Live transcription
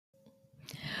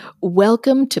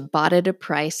Welcome to Bought at a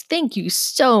Price. Thank you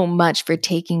so much for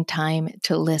taking time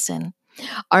to listen.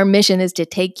 Our mission is to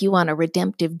take you on a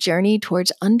redemptive journey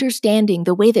towards understanding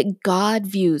the way that God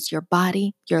views your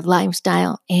body, your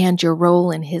lifestyle, and your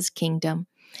role in His kingdom.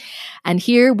 And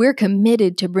here we're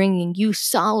committed to bringing you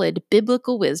solid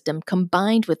biblical wisdom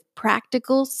combined with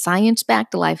practical,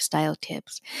 science-backed lifestyle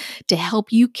tips to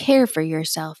help you care for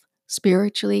yourself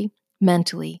spiritually,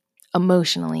 mentally,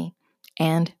 emotionally,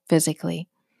 and physically.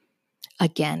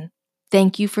 Again,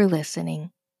 thank you for listening.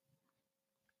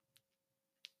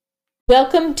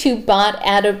 Welcome to Bought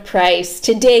at a Price.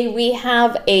 Today we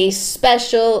have a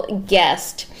special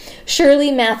guest.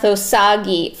 Shirley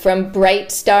Mathosagi from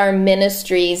Bright Star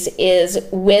Ministries is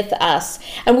with us,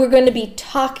 and we're going to be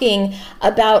talking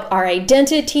about our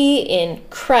identity in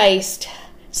Christ,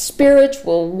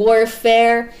 spiritual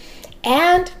warfare,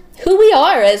 and who we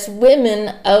are as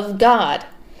women of God.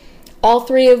 All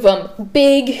three of them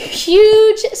big,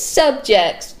 huge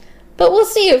subjects, but we'll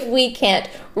see if we can't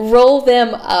roll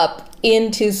them up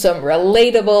into some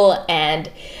relatable and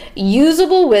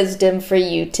usable wisdom for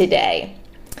you today.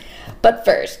 But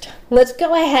first, let's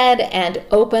go ahead and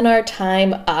open our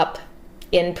time up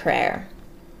in prayer.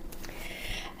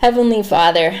 Heavenly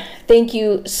Father, thank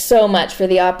you so much for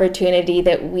the opportunity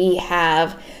that we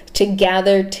have to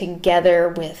gather together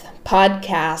with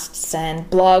podcasts and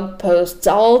blog posts,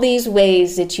 all these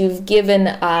ways that you've given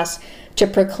us to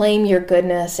proclaim your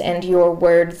goodness and your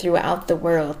word throughout the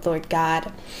world, Lord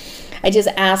God. I just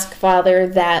ask, Father,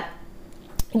 that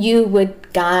you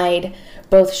would guide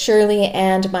both Shirley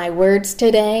and my words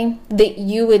today, that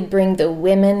you would bring the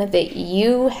women that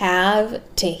you have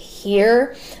to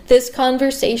hear this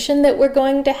conversation that we're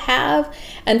going to have,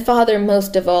 and Father,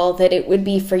 most of all, that it would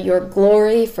be for your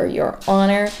glory, for your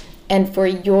honor, and for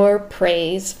your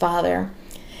praise, Father,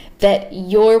 that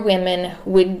your women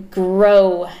would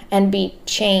grow and be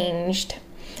changed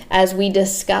as we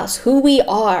discuss who we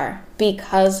are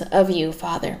because of you,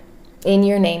 Father. In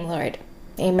your name, Lord.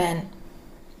 Amen.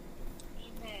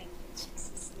 Amen. In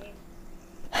Jesus' name.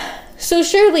 So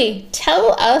Shirley,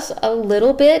 tell us a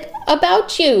little bit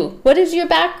about you. What is your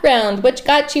background? What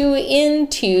got you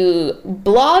into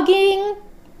blogging?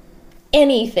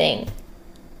 Anything.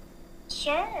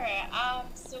 Sure.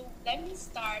 So let me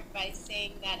start by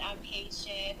saying that I'm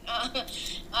Haitian.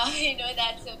 I know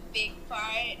that's a big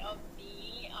part of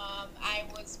me. I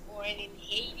was born in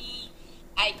Haiti.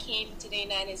 I came to the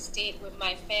United States with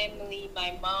my family,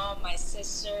 my mom, my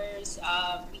sisters.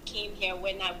 We came here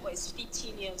when I was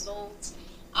 15 years old.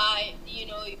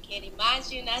 You can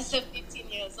imagine as a 15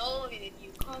 years old in a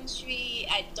new country.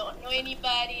 I don't know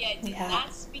anybody. I did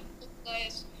not speak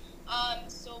English.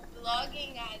 So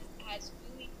blogging has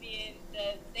really been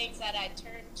the things that I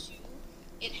turned to.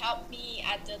 It helped me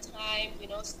at the time,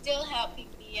 still helping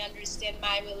me understand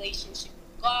my relationship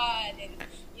with God and,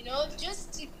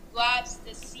 just to grasp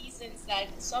the seasons that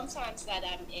sometimes that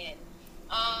I'm in.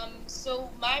 So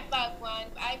my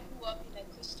background, I grew up in a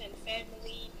Christian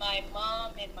family. My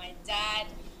mom and my dad,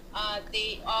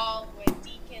 they all were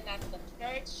deacon at the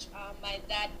church. My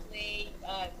dad played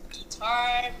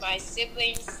guitar. My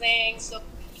siblings sang. So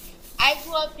I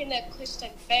grew up in a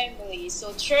Christian family.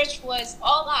 So church was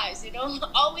all ours,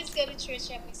 always go to church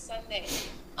every Sunday.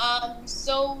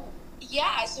 So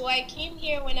I came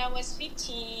here when I was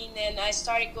 15 and I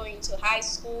started going to high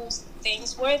school.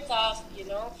 Things were tough,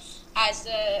 as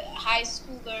a high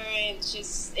schooler and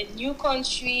just a new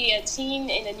country, a teen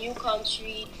in a new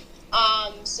country.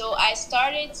 So I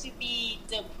started to be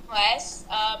depressed,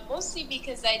 mostly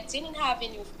because I didn't have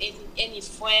any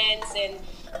friends. And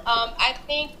I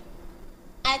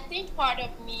think part of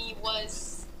me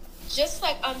was just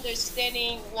like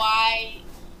understanding why,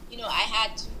 I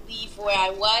had to leave where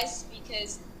I was,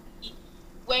 because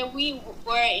when we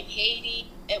were in Haiti,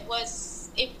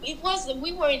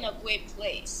 we were in a great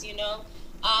place,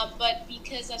 but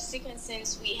because of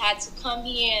circumstances, we had to come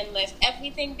here and left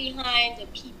everything behind, the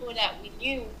people that we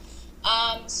knew.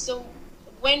 So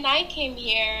when I came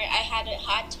here, I had a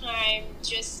hard time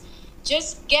just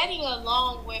getting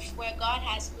along with where God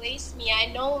has placed me. I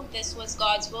know this was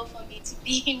God's will for me to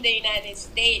be in the United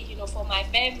States, for my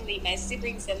family, my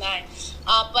siblings and I.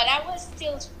 But I was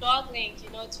still struggling,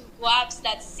 to grasp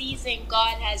that season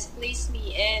God has placed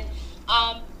me in.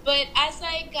 But as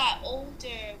I got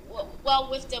older,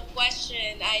 with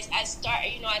depression, I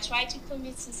tried to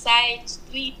commit suicide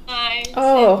 3 times.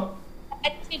 Oh.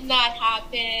 That did not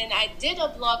happen. I did a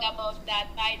blog about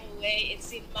that, by the way.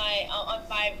 It's in my on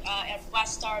my at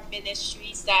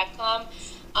WestStarMinistries.com.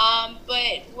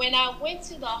 But when I went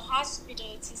to the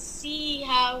hospital to see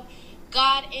how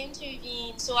God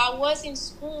intervened. So I was in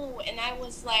school and I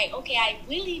was like, okay, I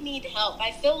really need help.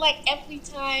 I feel like every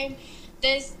time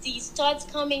there's these thoughts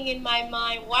coming in my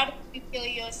mind, why do you kill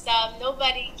yourself?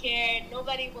 Nobody cared.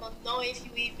 Nobody will know if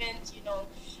you even,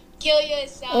 kill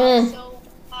yourself. So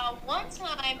one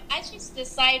time I just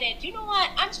decided, you know what,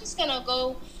 I'm just going to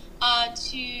go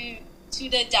to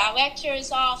the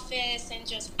director's office and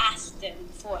just ask them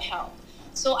for help.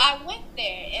 So I went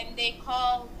there and they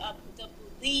called the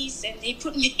police and they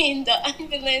put me in the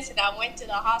ambulance and I went to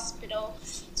the hospital.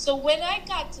 So when I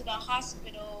got to the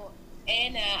hospital,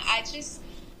 and I just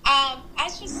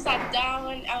sat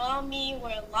down. Around me were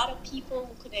a lot of people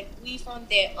who couldn't breathe on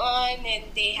their own, and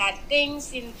they had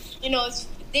things in,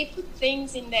 they put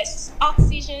things in their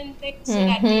oxygen thing so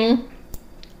that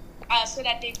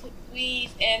they could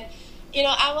breathe. And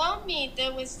around me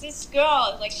there was this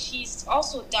girl, like she's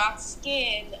also dark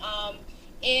skinned,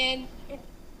 and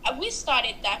we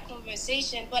started that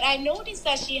conversation. But I noticed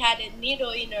that she had a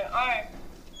needle in her arm.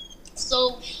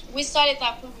 So we started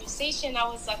that conversation. I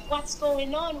was like, what's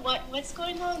going on? What's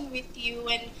going on with you?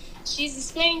 And she's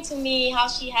explaining to me how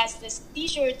she has this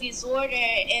seizure disorder,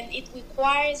 and it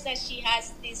requires that she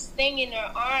has this thing in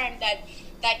her arm that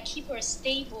keep her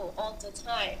stable all the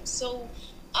time. So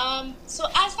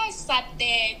as I sat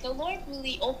there, the Lord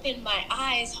really opened my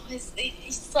eyes.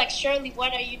 It's like, Shirley,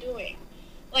 what are you doing?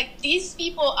 Like, these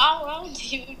people around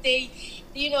you,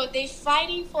 they're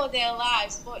fighting for their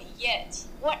lives, but yet,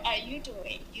 what are you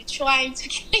doing? You're trying to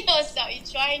kill yourself. You're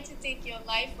trying to take your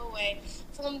life away.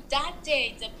 From that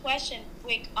day, depression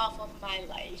broke off of my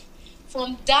life.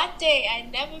 From that day, I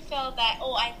never felt that,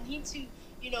 I need to,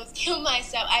 kill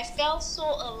myself. I felt so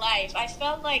alive. I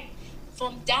felt like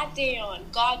from that day on,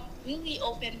 God really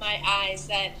opened my eyes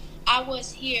that I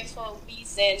was here for a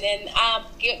reason. And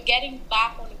getting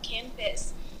back on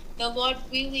campus, the Lord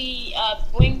really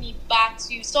bring me back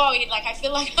to, sorry, like I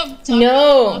feel like I'm talking.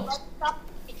 No.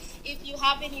 If you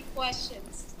have any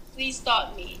questions, please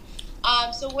stop me.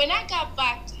 So when I got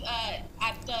back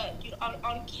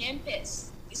on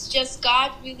campus, it's just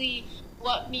God really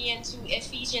brought me into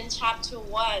Ephesians chapter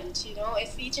 1.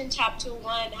 Ephesians chapter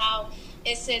 1, how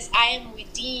it says, I am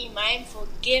redeemed, I am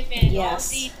forgiven.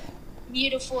 Yes. All these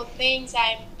beautiful things.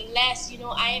 I am blessed.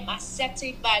 I am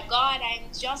accepted by God. I am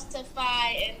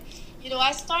justified. And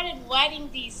I started writing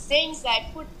these things. I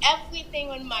put everything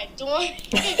on my door.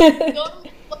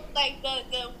 Like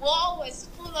the wall was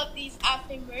full of these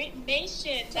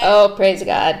affirmations. Oh, praise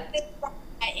God.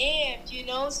 I am,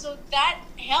 so that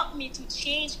helped me to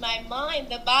change my mind.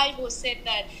 The Bible said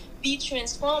that be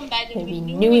transformed by the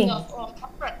renewing of our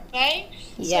heart, right?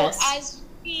 Yes. So as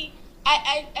we,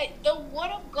 the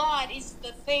Word of God is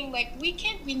the thing. Like, we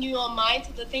can't renew our mind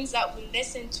to the things that we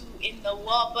listen to in the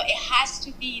world, but it has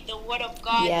to be the Word of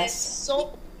God. Yes. There's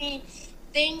so many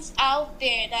things out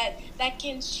there that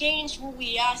can change who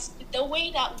we are, the way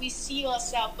that we see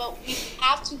ourselves, but we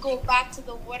have to go back to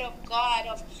the Word of God,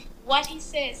 of what He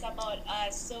says about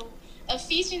us. So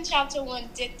Ephesians chapter 1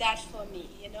 did that for me,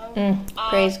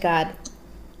 Praise God.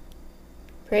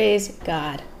 Praise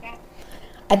God.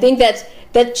 I think that's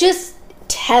just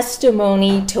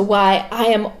testimony to why I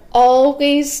am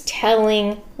always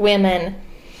telling women,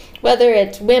 whether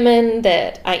it's women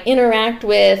that I interact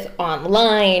with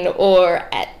online or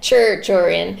at church or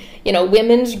in,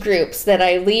 women's groups that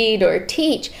I lead or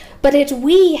teach, but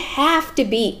we have to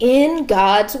be in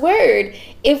God's Word.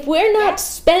 If we're not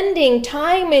spending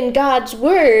time in God's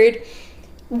Word,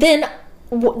 then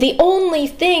the only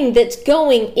thing that's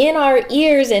going in our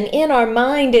ears and in our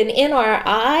mind and in our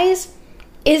eyes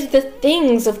is the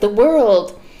things of the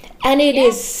world. And it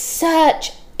is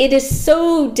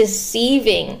so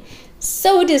deceiving.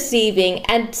 So deceiving,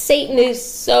 and Satan is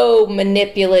so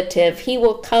manipulative. He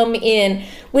will come in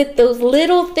with those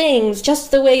little things, just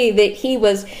the way that he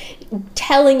was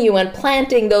telling you and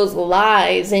planting those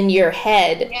lies in your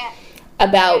head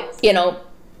about,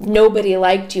 nobody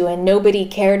liked you and nobody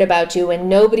cared about you and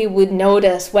nobody would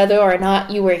notice whether or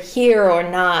not you were here or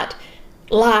not.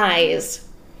 Lies.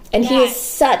 And he is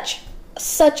such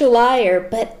a liar,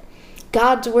 but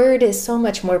God's Word is so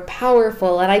much more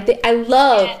powerful. And I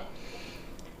love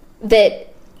that,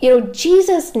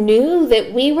 Jesus knew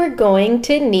that we were going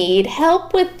to need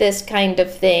help with this kind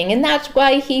of thing. And that's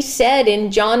why he said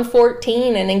in John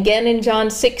 14 and again in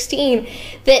John 16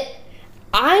 that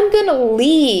I'm going to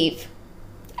leave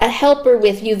a helper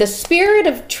with you. The Spirit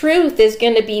of truth is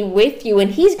going to be with you,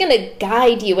 and he's going to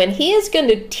guide you, and he is going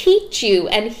to teach you,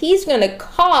 and he's going to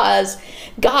cause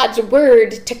God's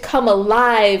Word to come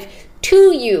alive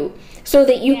to you, so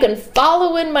that you can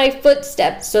follow in my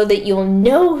footsteps, so that you'll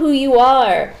know who you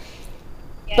are.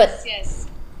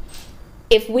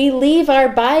 if we leave our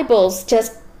Bibles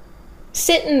just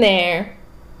sitting there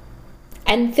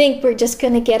and think we're just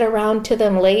going to get around to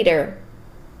them later,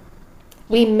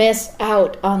 we miss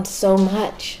out on so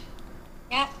much.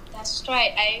 Yeah, that's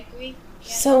right. I agree. Yeah.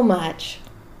 So much.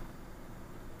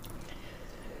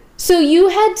 So you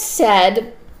had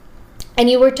said, and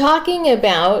you were talking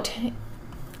about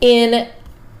in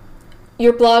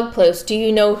your blog post, Do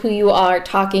You Know Who You Are,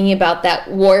 talking about that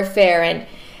warfare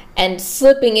and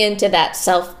slipping into that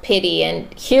self-pity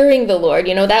and hearing the Lord.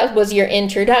 You know, that was your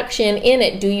introduction in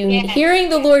it. Hearing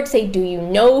the Lord say, do you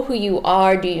know who you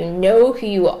are? Do you know who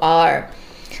you are?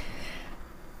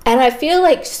 And I feel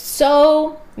like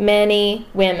so many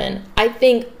women, I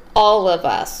think all of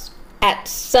us, at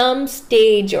some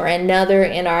stage or another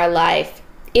in our life,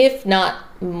 if not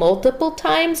multiple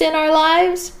times in our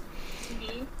lives,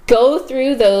 go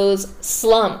through those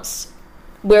slumps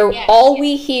where all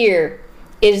we hear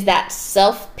is that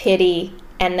self-pity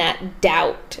and that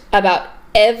doubt about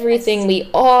everything we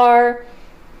are.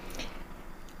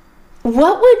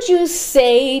 What would you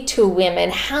say to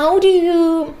women? How do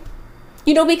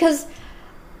you know, because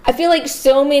I feel like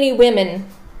so many women,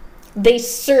 they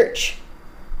search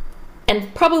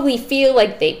and probably feel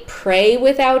like they pray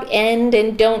without end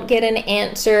and don't get an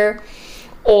answer,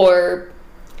 or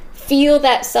feel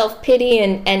that self-pity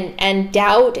and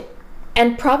doubt,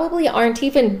 and probably aren't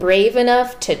even brave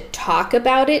enough to talk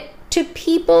about it to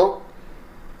people.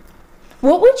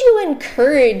 What would you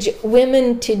encourage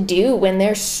women to do when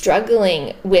they're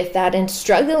struggling with that and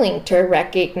struggling to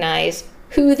recognize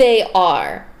who they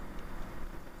are?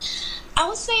 I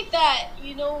would say that,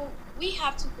 we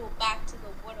have to go back to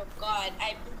the Word of God.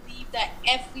 I believe that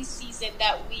every season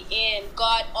that we in,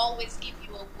 God always give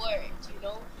you a word,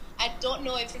 I don't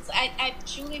know if I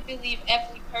truly believe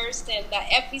every person, that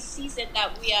every season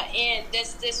that we are in,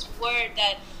 there's this word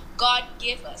that God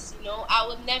give us, I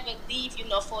will never leave you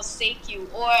nor forsake you.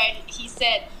 Or he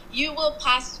said, you will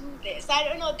pass through this. I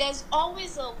don't know. There's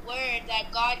always a word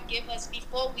that God give us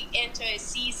before we enter a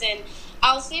season.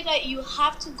 I'll say that you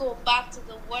have to go back to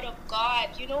the Word of God.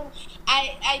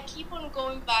 I keep on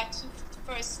going back to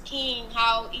First King,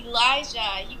 how Elijah,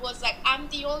 he was like, I'm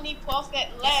the only prophet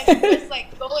left. He was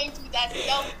like going through that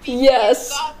self-pity.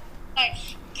 Yes. God, like,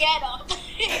 get up,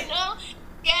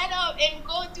 get up and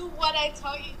go do what I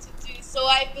tell you to do. So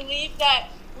I believe that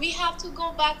we have to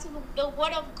go back to the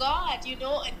Word of God, and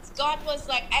God was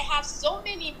like, I have so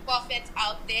many prophets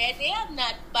out there. They have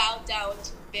not bowed down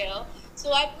to Baal.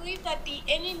 So I believe that the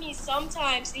enemy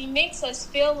sometimes, he makes us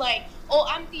feel like, oh,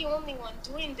 I'm the only one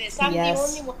doing this. I'm the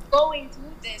only one going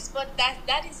through this. But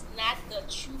that is not the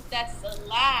truth. That's a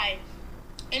lie.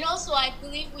 And also, I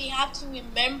believe we have to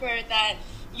remember that,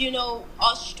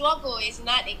 our struggle is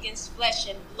not against flesh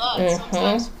and blood.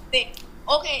 Sometimes we think,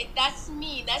 okay, that's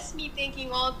me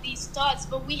thinking all these thoughts,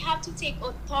 but we have to take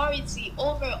authority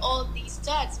over all these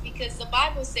thoughts, because the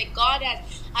Bible says God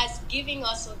has given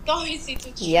us authority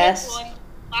to trample on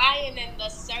the lion and the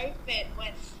serpent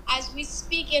as we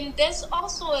speak. And there's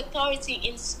also authority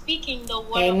in speaking the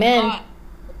Word of God.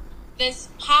 There's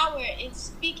power in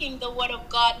speaking the Word of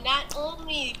God. Not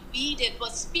only read it,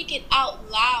 but speak it out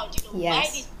loud.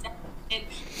 Write it down and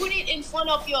put it in front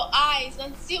of your eyes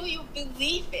until you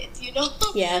believe it,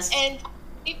 Yes. And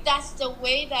if that's the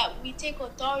way that we take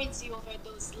authority over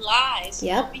those lies,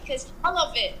 because all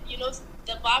of it,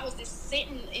 the Bible says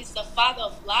Satan is the father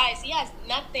of lies. He has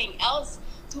nothing else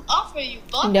to offer you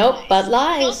but lies. But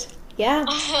lies. Yeah.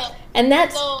 And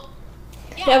that's...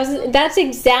 That's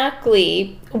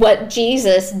exactly what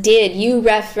Jesus did. You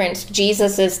referenced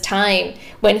Jesus's time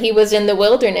when he was in the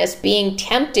wilderness being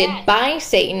tempted by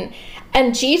Satan.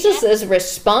 And Jesus's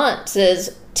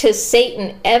responses to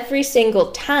Satan every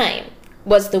single time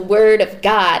was the Word of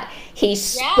God. He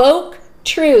spoke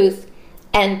truth,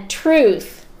 and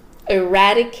truth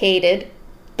eradicated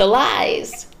the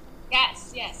lies.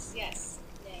 Yes.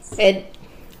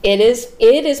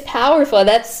 It is powerful.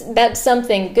 That's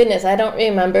something, goodness, I don't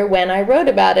remember when I wrote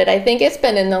about it. I think it's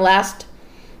been in the last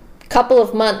couple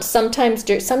of months, sometime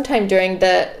during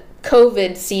the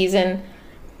COVID season.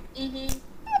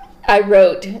 I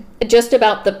wrote just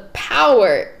about the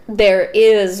power there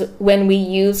is when we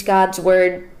use God's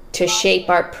Word to shape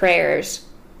our prayers.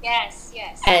 Yes.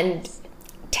 And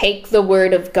take the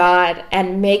Word of God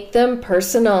and make them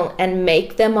personal and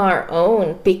make them our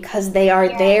own, because they are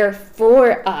there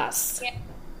for us.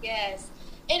 Yes.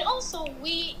 And also,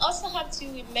 we also have to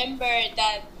remember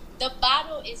that the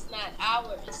battle is not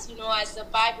ours. As the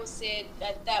Bible said,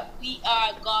 that we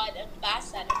are God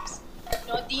ambassadors.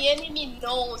 The enemy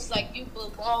knows, like, you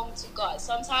belong to God.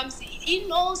 Sometimes he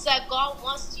knows that God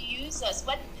wants to use us,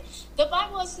 but the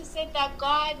Bible also said that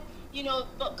God,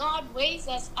 but God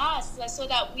raises us so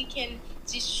that we can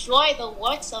destroy the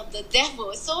works of the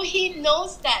devil. So he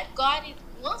knows that God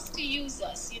wants to use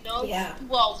us, Yeah.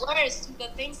 to our words, to the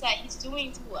things that he's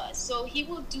doing to us. So he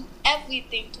will do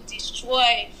everything to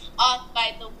destroy us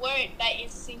by the word, by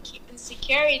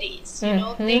insecurities,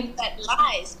 things that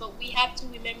lies. But we have to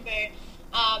remember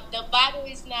the battle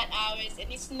is not ours,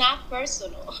 and it's not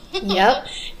personal. Yep.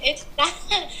 It's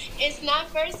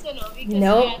not personal, because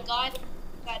Nope. we are God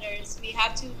letters. We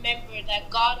have to remember that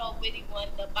God already won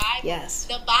the battle. Yes.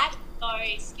 The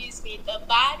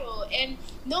battle, and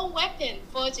no weapon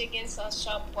forged against us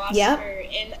shall prosper. Yep.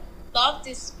 And I love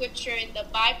this scripture in the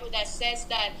Bible that says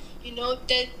that,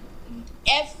 that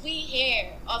every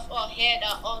hair of our head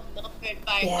are all numbered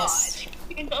by Yes.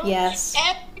 God. Yes.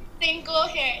 Every single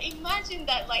hair. Imagine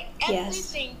that, like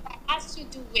everything Yes. that has to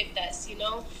do with us,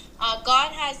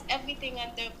 God has everything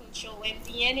under control, and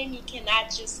the enemy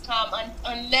cannot just come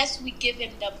unless we give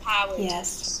him the power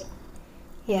Yes. to do so.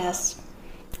 Yes.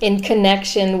 In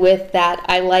connection with that,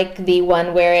 I like the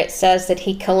one where it says that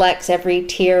he collects every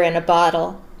tear in a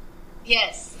bottle.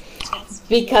 Yes.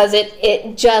 Because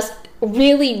it just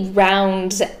really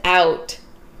rounds out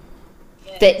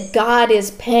that God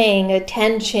is paying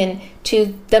attention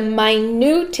to the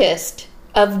minutest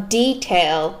of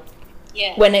detail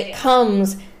when it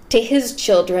comes to his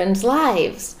children's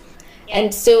lives.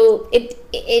 And so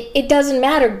it doesn't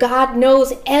matter. God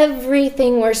knows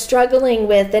everything we're struggling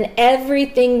with and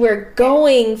everything we're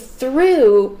going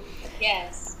through.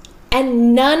 Yes.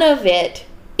 And none of it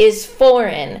is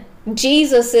foreign.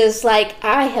 Jesus is like,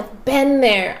 I have been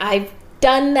there. I've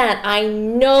done that. I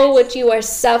know what you are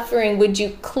suffering. Would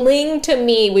you cling to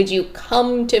me? Would you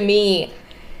come to me?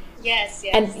 Yes,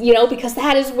 yes. And, because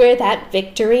that is where that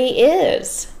victory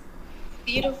is.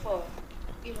 Beautiful.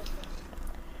 Beautiful.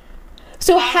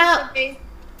 So God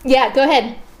Yeah, go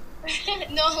ahead.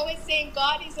 No, I was saying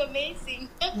God is amazing.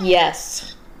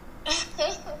 Yes.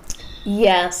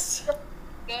 Yes.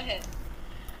 Go ahead.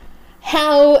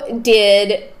 How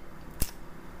did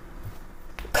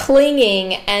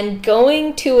clinging and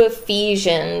going to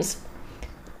Ephesians,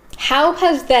 how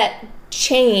has that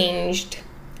changed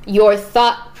your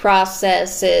thought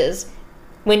processes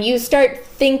when you start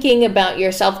thinking about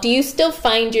yourself? Do you still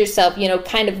find yourself,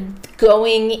 kind of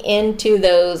going into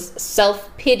those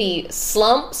self-pity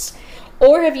slumps?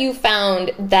 Or have you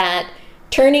found that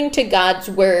turning to God's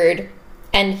word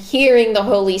and hearing the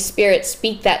Holy Spirit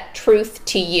speak that truth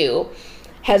to you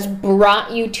has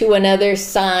brought you to another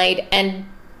side and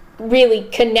really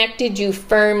connected you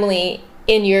firmly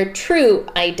in your true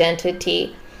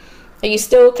identity? Are you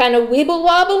still kind of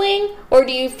wibble-wobbling, or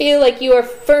do you feel like you are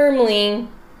firmly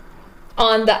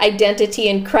on the identity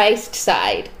in Christ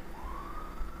side?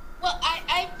 Well,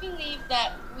 I believe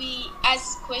that we,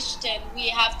 as Christians, we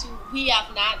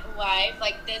have not arrived.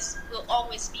 Like, this will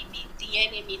always be the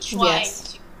enemy trying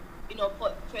to,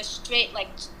 frustrate, like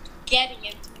getting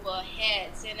into our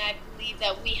heads. And I believe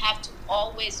that we have to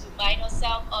always remind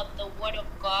ourselves of the Word of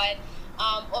God.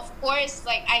 Of course,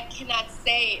 like, I cannot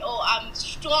say, oh, I'm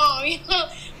strong,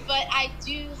 but I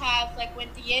do have, like, when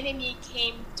the enemy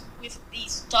came with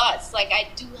these thoughts, like, I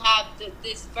do have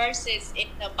these verses in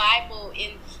the Bible,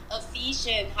 in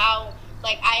Ephesians, how,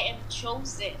 like, I am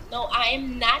chosen. No, I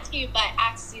am not here by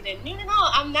accident. No,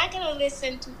 I'm not going to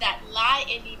listen to that lie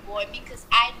anymore, because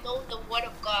I know the Word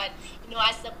of God.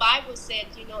 As the Bible said,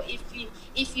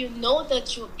 if you know the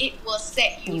truth, it will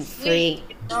set you free.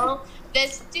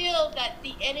 There's still that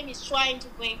the enemy is trying to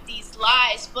bring these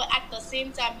lies, but at the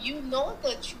same time, you know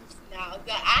the truth now.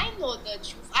 That I know the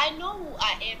truth. I know who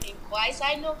I am in Christ.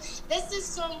 I know there's this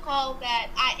song called that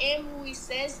I am who he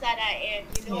says that I am.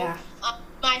 Yeah.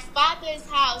 My Father's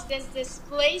house, there's this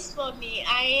place for me.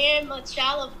 I am a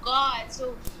child of God.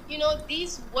 So,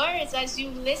 these words, as you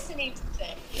listening to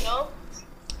them,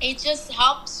 it just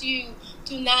helps you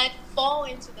to not fall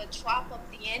into the trap of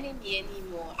the enemy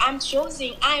anymore. I'm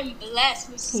chosen. I'm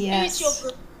blessed with spiritual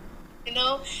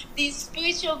blessings. These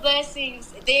spiritual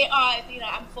blessings, they are,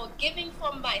 I'm forgiven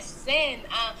from my sin.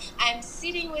 I'm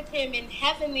sitting with him in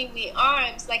heavenly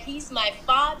arms, like he's my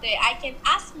Father. I can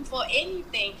ask him for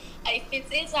anything. If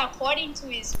it is according to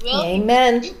his will,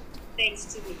 Amen. he will do things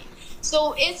to me.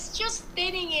 So it's just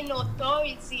standing in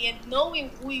authority and knowing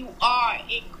who you are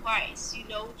in Christ,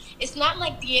 It's not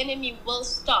like the enemy will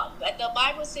stop. The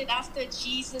Bible said after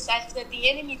the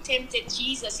enemy tempted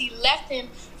Jesus, he left him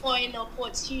for an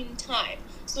opportune time.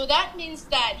 So that means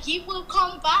that he will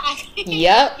come back.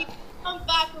 Yep. He will come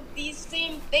back with these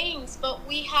same things, but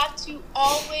we have to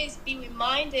always be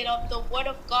reminded of the Word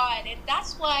of God, and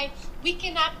that's why we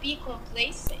cannot be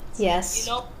complacent. Yes.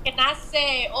 You know, cannot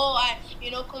say, oh,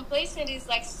 complacent is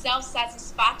like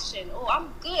self-satisfaction. Oh,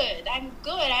 I'm good.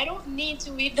 I don't need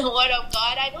to read the Word of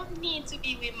God. I don't need to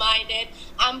be reminded.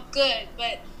 I'm good.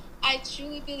 But I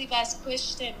truly believe as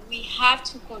Christians, we have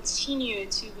to continue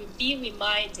to be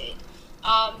reminded.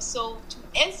 So to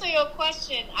answer your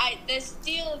question, there's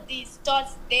still these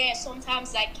thoughts there.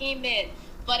 Sometimes I came in,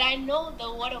 but I know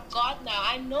the Word of God now.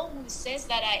 I know who says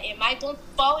that I am. I don't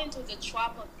fall into the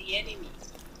trap of the enemy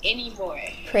anymore.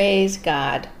 Praise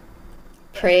God.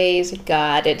 Praise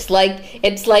God. It's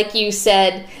like you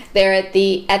said there at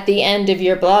the end of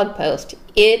your blog post.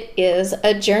 It is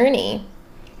a journey.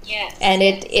 Yes. And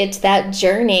it's that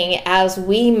journey as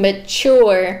we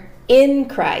mature in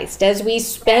Christ, as we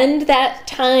spend that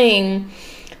time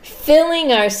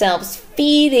filling ourselves,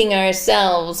 feeding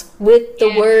ourselves with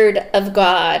the Word of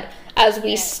God, as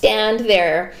we stand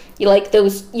there, like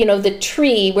those, the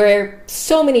tree, where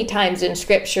so many times in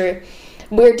Scripture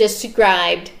we're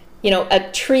described, a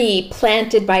tree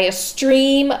planted by a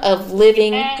stream of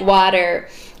living water.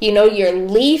 Your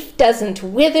leaf doesn't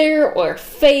wither or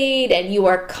fade, and you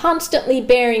are constantly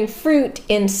bearing fruit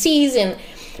in season,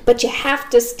 but you have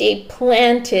to stay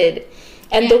planted.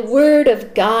 And the Word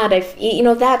of God,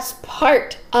 that's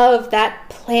part of that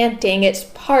planting. It's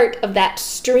part of that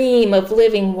stream of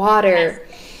living water.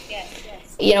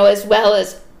 Yes. As well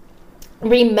as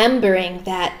remembering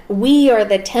that we are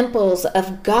the temples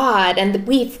of God, and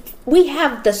we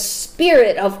have the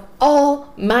Spirit of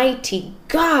Almighty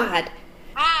God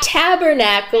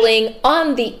tabernacling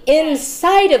on the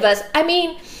inside of us. I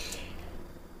mean,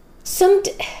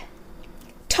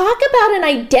 talk about an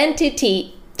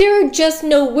identity. There are just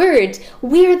no words.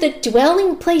 We're the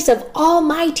dwelling place of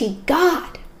Almighty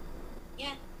God.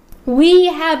 Yeah. We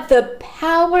have the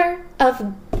power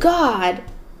of God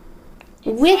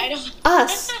with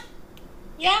us.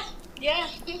 Yeah.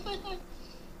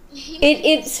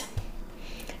 It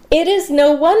is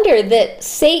no wonder that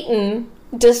Satan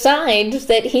decides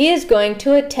that he is going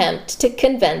to attempt to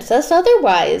convince us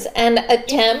otherwise, and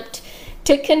attempt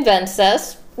to convince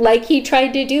us, like he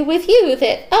tried to do with you,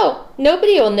 that, oh,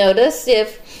 nobody will notice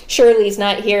if Shirley's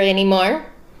not here anymore.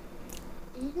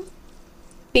 Mm-hmm.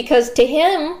 Because to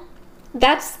him,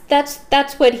 that's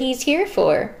what he's here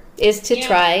for, is to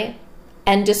try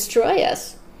and destroy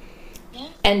us.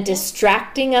 And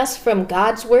distracting us from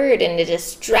God's Word, and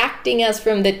distracting us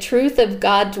from the truth of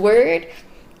God's Word,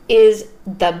 is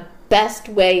the best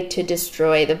way to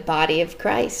destroy the body of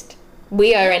Christ.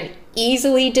 We are an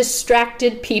easily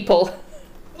distracted people.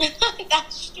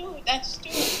 That's true.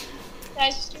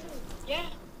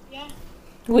 Yeah.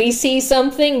 We see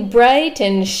something bright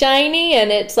and shiny,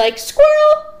 and it's like,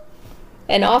 squirrel!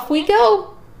 And off we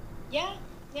go. Yeah.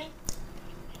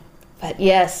 But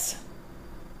yes,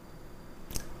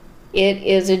 it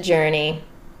is a journey.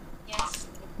 Yes.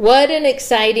 What an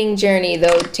exciting journey,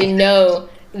 though, to know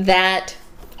that,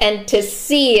 and to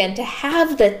see and to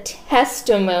have the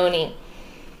testimony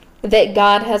that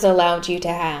God has allowed you to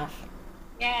have.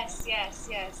 Yes.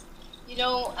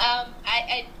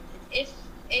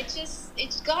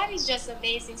 God is just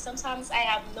amazing. Sometimes I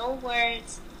have no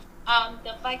words.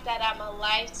 The fact that I'm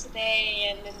alive today,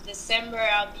 and in December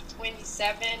I'll be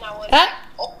 27, I was like,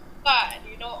 oh God,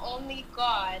 only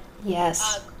God.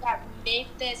 Yes. That made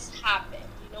this happen.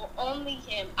 Only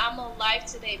Him. I'm alive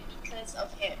today because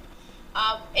of Him.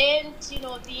 And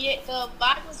the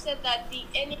Bible said that the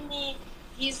enemy,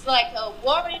 he's like a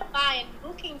roaring lion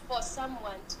looking for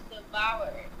someone to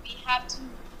devour. We have to,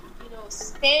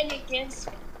 stand against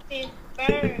him, stand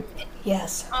firm.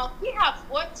 Yes. We have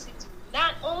work to do.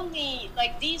 Not only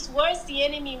like these words, when the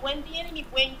enemy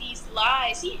bring these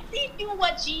lies, he knew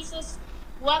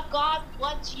what God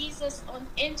brought Jesus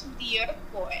into the earth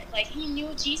for. Like, he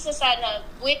knew Jesus had a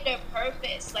greater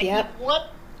purpose. Like, he would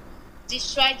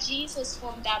distract Jesus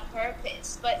from that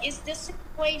purpose. But it's the same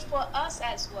way for us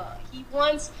as well. He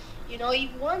wants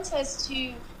us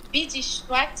to be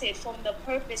distracted from the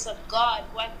purpose of God,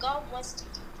 what God wants to do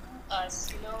through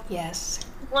us. Yes.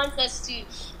 He wants us to,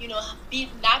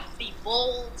 not be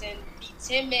bold and be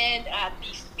timid,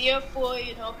 be fearful,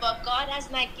 but God has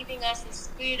not given us the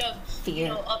spirit of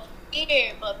fear,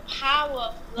 but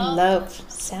power, of love,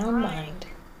 sound mind.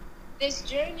 This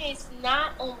journey is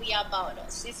not only about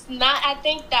us. It's not. I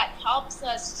think that helps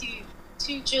us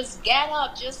to just get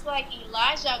up, just like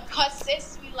Elijah. God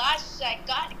says to Elijah,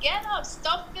 God, get up,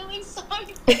 stop feeling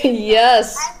sorry for yourself.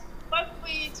 Yes. I have work for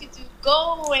you to do.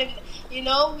 Go, and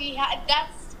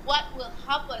that's what will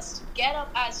help us to get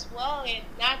up as well and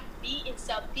not be in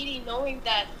self-pity, knowing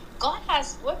that God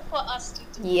has work for us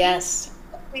to do. Yes.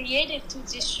 He's created to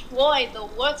destroy the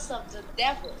works of the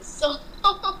devil. So,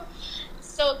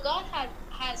 so God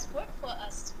has work for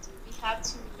us to do. We have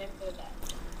to remember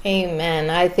that. Amen.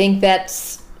 I think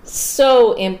that's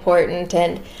so important.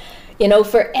 And, you know,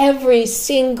 for every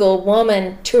single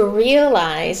woman to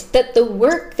realize that the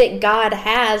work that God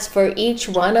has for each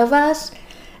one of us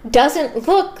doesn't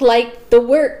look like the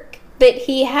work that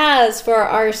he has for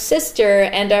our sister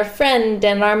and our friend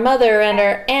and our mother and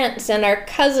our aunts and our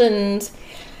cousins.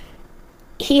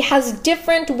 He has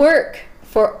different work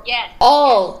for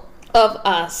all of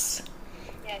us.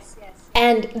 Yes, yes.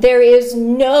 And there is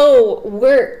no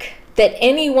work that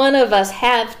any one of us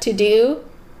have to do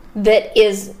that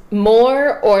is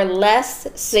more or less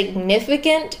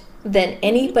significant than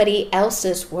anybody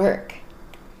else's work.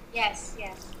 Yes,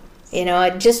 yes. You know,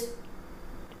 just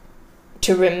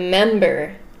to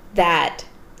remember that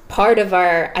part of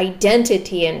our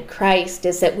identity in Christ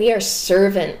is that we are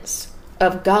servants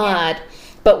of God,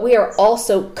 but we are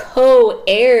also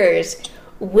co-heirs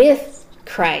with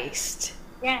Christ.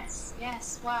 Yes,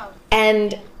 yes, wow.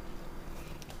 And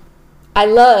I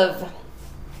love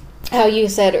how you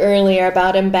said earlier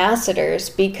about ambassadors,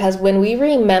 because when we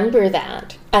remember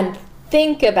that and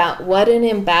think about what an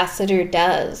ambassador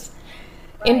does,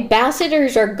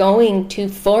 ambassadors are going to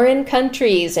foreign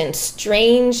countries and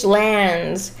strange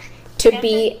lands to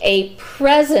be a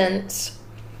presence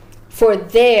for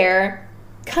their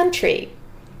country.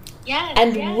 Yes,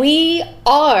 And we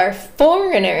are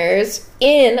foreigners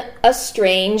in a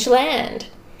strange land.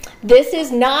 This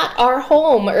is not our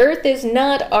home. Earth is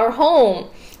not our home.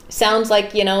 Sounds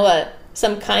like, you know,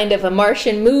 some kind of a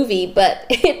Martian movie, but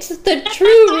it's the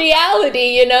true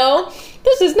reality, you know.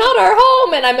 This is not our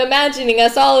home, and I'm imagining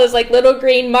us all as like little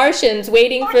green Martians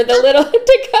waiting for the little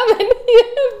to come in.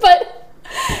 But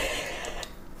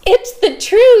it's the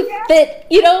truth that,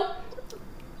 you know,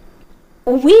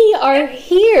 we are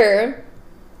here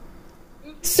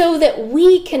so that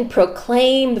we can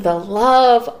proclaim the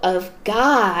love of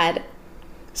God,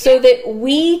 so that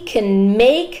we can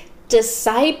make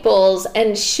disciples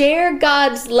and share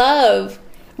God's love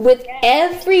with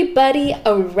everybody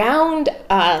around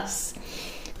us.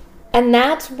 And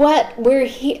that's what we're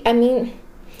here. I mean,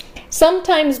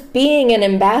 sometimes being an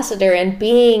ambassador and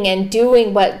being and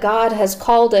doing what God has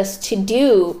called us to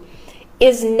do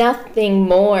is nothing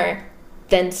more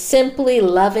than simply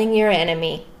loving your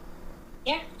enemy.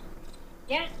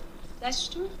 Yeah, that's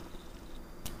true.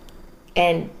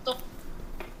 And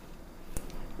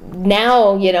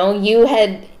now, you know, you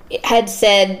had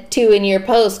said too in your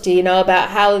post, you know, about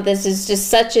how this is just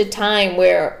such a time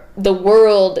where the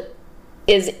world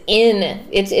is in,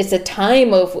 it's a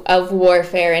time of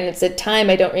warfare, and it's a time,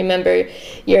 I don't remember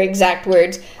your exact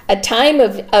words, a time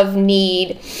of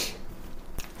need.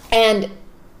 And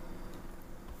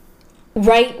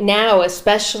right now,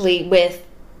 especially with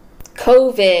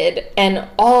COVID and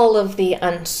all of the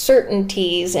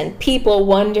uncertainties and people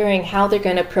wondering how they're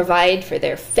going to provide for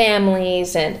their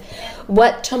families and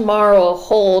what tomorrow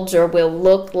holds or will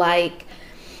look like,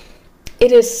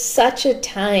 it is such a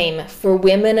time for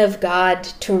women of God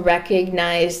to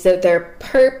recognize that their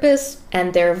purpose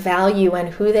and their value and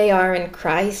who they are in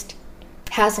Christ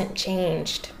hasn't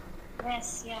changed.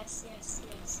 Yes.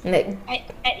 And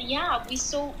we're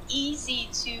so easy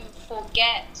to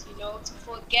forget,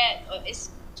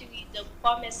 especially the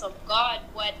promise of God,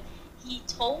 what he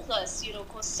told us,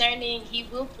 concerning he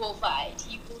will provide,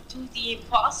 he will do the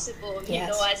impossible,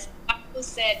 as the Bible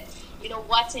said,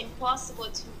 what's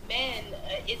impossible to men,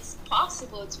 it's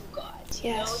possible to God.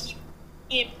 Yes.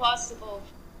 Impossible.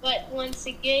 But once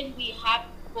again, we have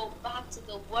to go back to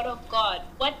the Word of God.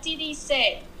 What did he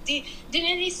say?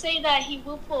 Didn't he say that he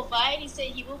will provide? He said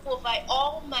he will provide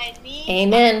all my needs.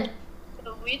 Amen.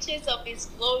 The riches of his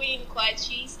glory in Christ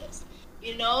Jesus.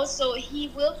 So he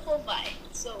will provide.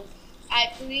 So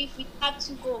I believe we have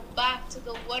to go back to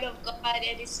the Word of God,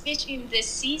 and especially in this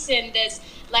season, there's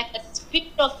like a spirit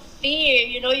of fear.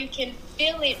 You can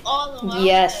feel it all around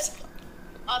us.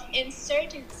 Of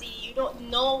uncertainty. You don't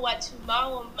know what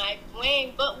tomorrow might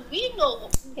bring, but we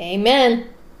know. Amen.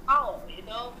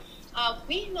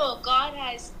 We know God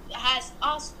has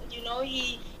us.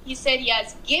 He said he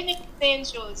has given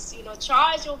angels,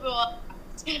 charge over us.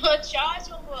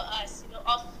 Charge over us.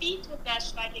 Our feet will not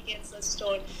strike against a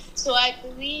stone. So I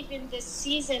believe in this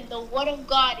season, the Word of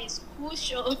God is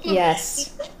crucial.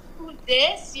 Yes. Through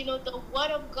this, the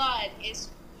Word of God is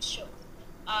crucial.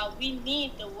 We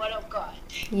need the Word of God.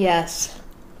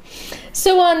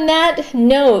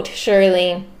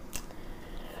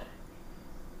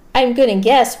 I'm going to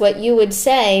guess what you would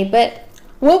say, but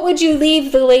what would you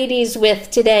leave the ladies with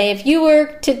today if you were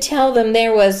to tell them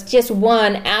there was just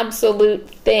one absolute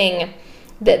thing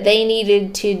that they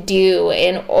needed to do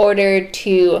in order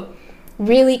to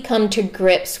really come to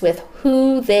grips with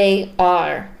who they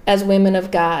are as women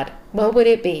of God? What would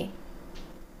it be?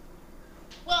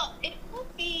 Well, it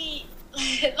would be,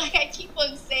 like I keep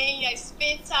on saying, I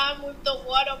spend time with the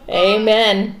Word of God.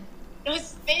 Amen.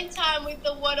 Spend time with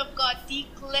the Word of God.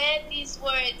 Declare these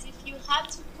words. If you have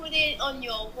to put it on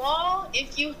your wall,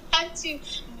 if you have to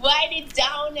write it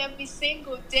down every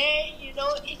single day,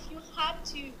 if you have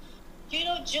to,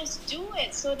 just do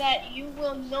it so that you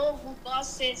will know who God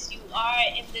says you are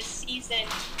in this season.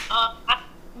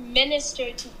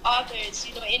 Minister to others.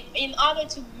 In order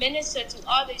to minister to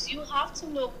others, you have to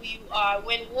know who you are.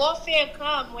 When warfare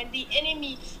come, when the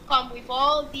enemy come with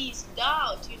all these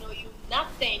doubts, you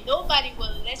nothing. Nobody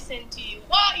will listen to you.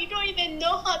 Wow, you don't even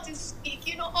know how to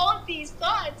speak. All these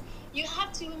thoughts. You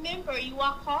have to remember you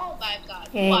are called by God.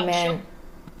 Amen.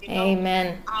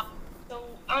 Amen.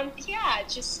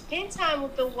 Just spend time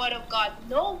with the Word of God.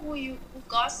 Know who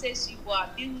God says you are.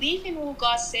 Believe in who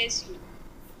God says you are.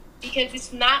 Because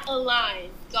it's not a lie.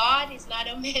 God is not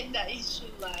a man that he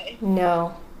should lie.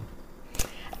 No.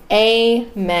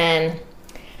 Amen.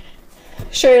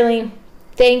 Shirley,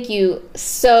 thank you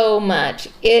so much.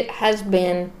 It has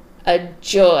been a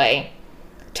joy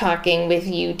talking with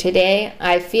you today.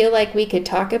 I feel like we could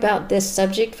talk about this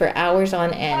subject for hours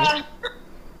on end.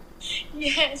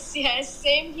 Yes,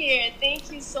 same here.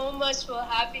 Thank you so much for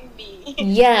having me.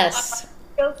 Yes. I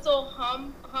feel so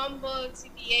humbled to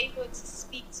be able to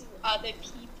speak to other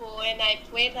people, and I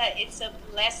pray that it's a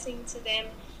blessing to them.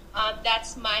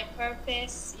 That's my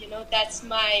purpose.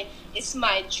 It's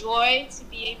my joy to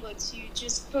be able to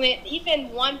just plant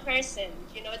even one person,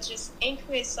 just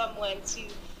encourage someone to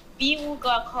be who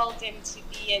God called them to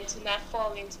be and to not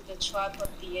fall into the trap of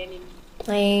the enemy.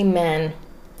 Amen.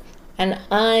 And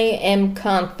I am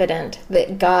confident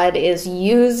that God is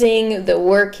using the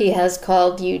work he has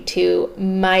called you to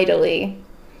mightily.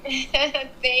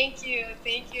 Thank you,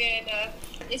 Anna.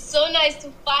 It's so nice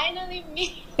to finally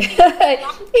meet.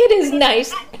 It is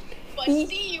nice. But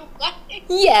see you guys.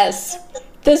 Yes,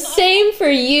 the same for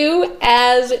you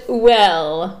as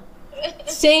well.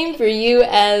 Same for you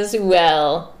as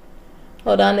well.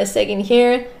 Hold on a second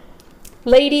here.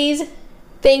 Ladies,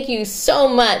 thank you so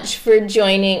much for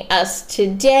joining us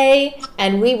today,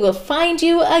 and we will find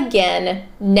you again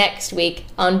next week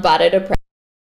on Bada to Pray.